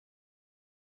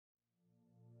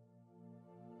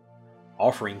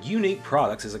Offering unique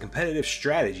products is a competitive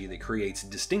strategy that creates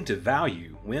distinctive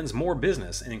value, wins more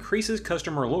business, and increases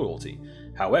customer loyalty.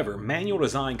 However, manual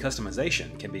design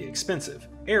customization can be expensive,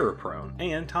 error-prone,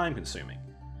 and time-consuming.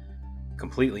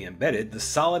 Completely embedded, the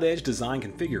Solid Edge Design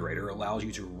Configurator allows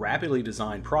you to rapidly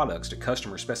design products to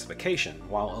customer specification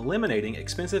while eliminating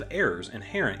expensive errors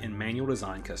inherent in manual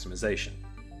design customization.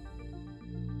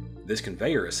 This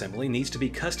conveyor assembly needs to be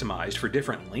customized for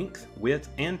different length, width,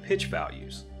 and pitch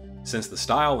values. Since the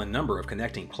style and number of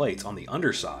connecting plates on the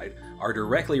underside are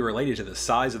directly related to the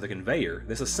size of the conveyor,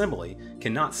 this assembly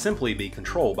cannot simply be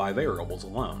controlled by variables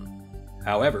alone.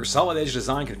 However, Solid Edge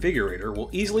Design Configurator will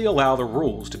easily allow the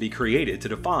rules to be created to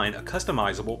define a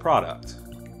customizable product.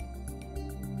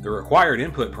 The required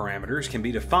input parameters can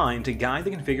be defined to guide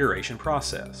the configuration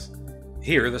process.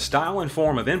 Here, the style and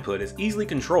form of input is easily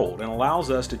controlled and allows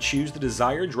us to choose the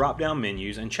desired drop-down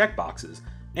menus and checkboxes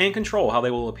and control how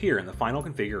they will appear in the final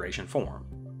configuration form.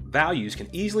 Values can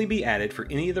easily be added for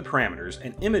any of the parameters,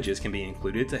 and images can be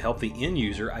included to help the end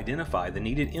user identify the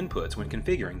needed inputs when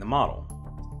configuring the model.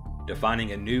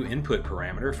 Defining a new input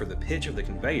parameter for the pitch of the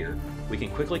conveyor, we can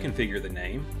quickly configure the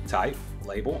name, type,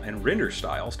 label, and render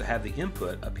styles to have the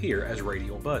input appear as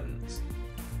radial buttons.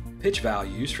 Pitch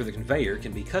values for the conveyor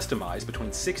can be customized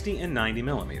between 60 and 90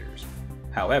 millimeters.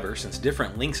 However, since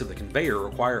different lengths of the conveyor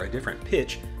require a different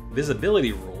pitch,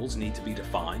 visibility rules need to be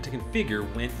defined to configure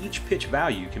when each pitch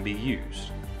value can be used.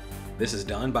 This is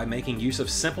done by making use of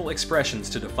simple expressions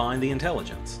to define the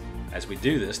intelligence. As we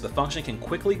do this, the function can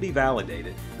quickly be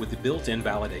validated with the built-in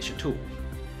validation tool.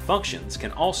 Functions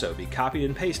can also be copied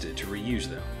and pasted to reuse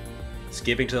them.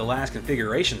 Skipping to the last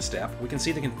configuration step, we can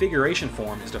see the configuration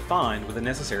form is defined with the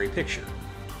necessary picture,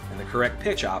 and the correct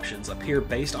pitch options appear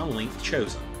based on length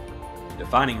chosen.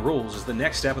 Defining rules is the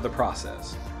next step of the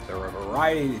process. There are a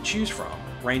variety to choose from,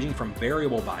 ranging from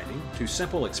variable binding to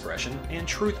simple expression and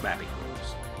truth mapping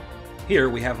rules. Here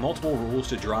we have multiple rules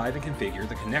to drive and configure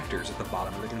the connectors at the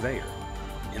bottom of the conveyor.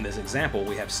 In this example,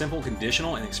 we have simple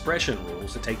conditional and expression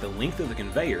rules to take the length of the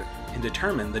conveyor and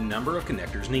determine the number of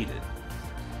connectors needed.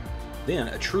 Then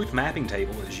a truth mapping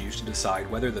table is used to decide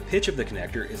whether the pitch of the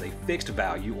connector is a fixed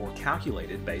value or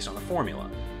calculated based on a formula.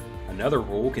 Another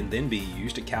rule can then be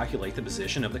used to calculate the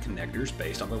position of the connectors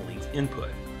based on the length input.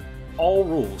 All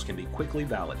rules can be quickly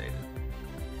validated.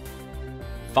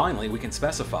 Finally, we can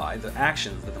specify the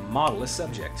actions that the model is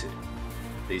subject to.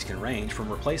 These can range from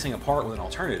replacing a part with an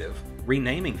alternative,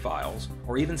 renaming files,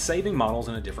 or even saving models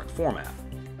in a different format.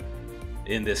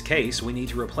 In this case, we need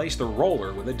to replace the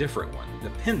roller with a different one,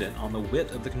 dependent on the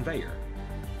width of the conveyor.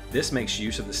 This makes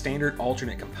use of the standard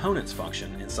alternate components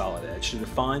function in Solid Edge to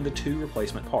define the two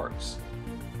replacement parts.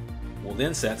 We'll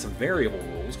then set some variable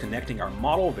rules connecting our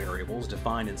model variables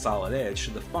defined in Solid Edge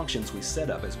to the functions we set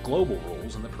up as global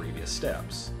rules in the previous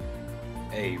steps.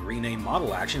 A rename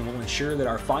model action will ensure that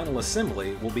our final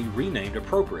assembly will be renamed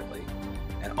appropriately,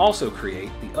 and also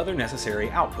create the other necessary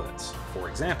outputs, for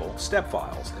example, step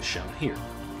files as shown here.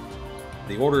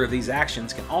 The order of these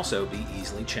actions can also be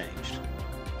easily changed.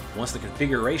 Once the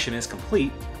configuration is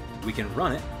complete, we can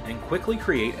run it and quickly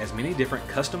create as many different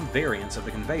custom variants of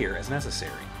the conveyor as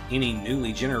necessary. Any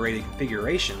newly generated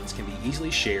configurations can be easily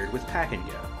shared with Pack and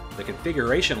Go. The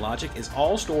configuration logic is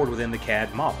all stored within the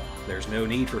CAD model. There's no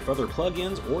need for further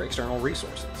plugins or external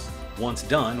resources. Once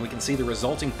done, we can see the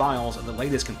resulting files of the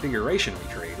latest configuration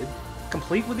we created,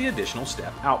 complete with the additional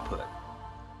step output.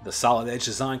 The Solid Edge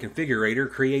Design Configurator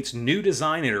creates new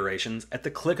design iterations at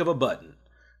the click of a button,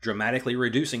 dramatically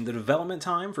reducing the development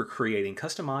time for creating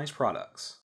customized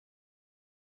products.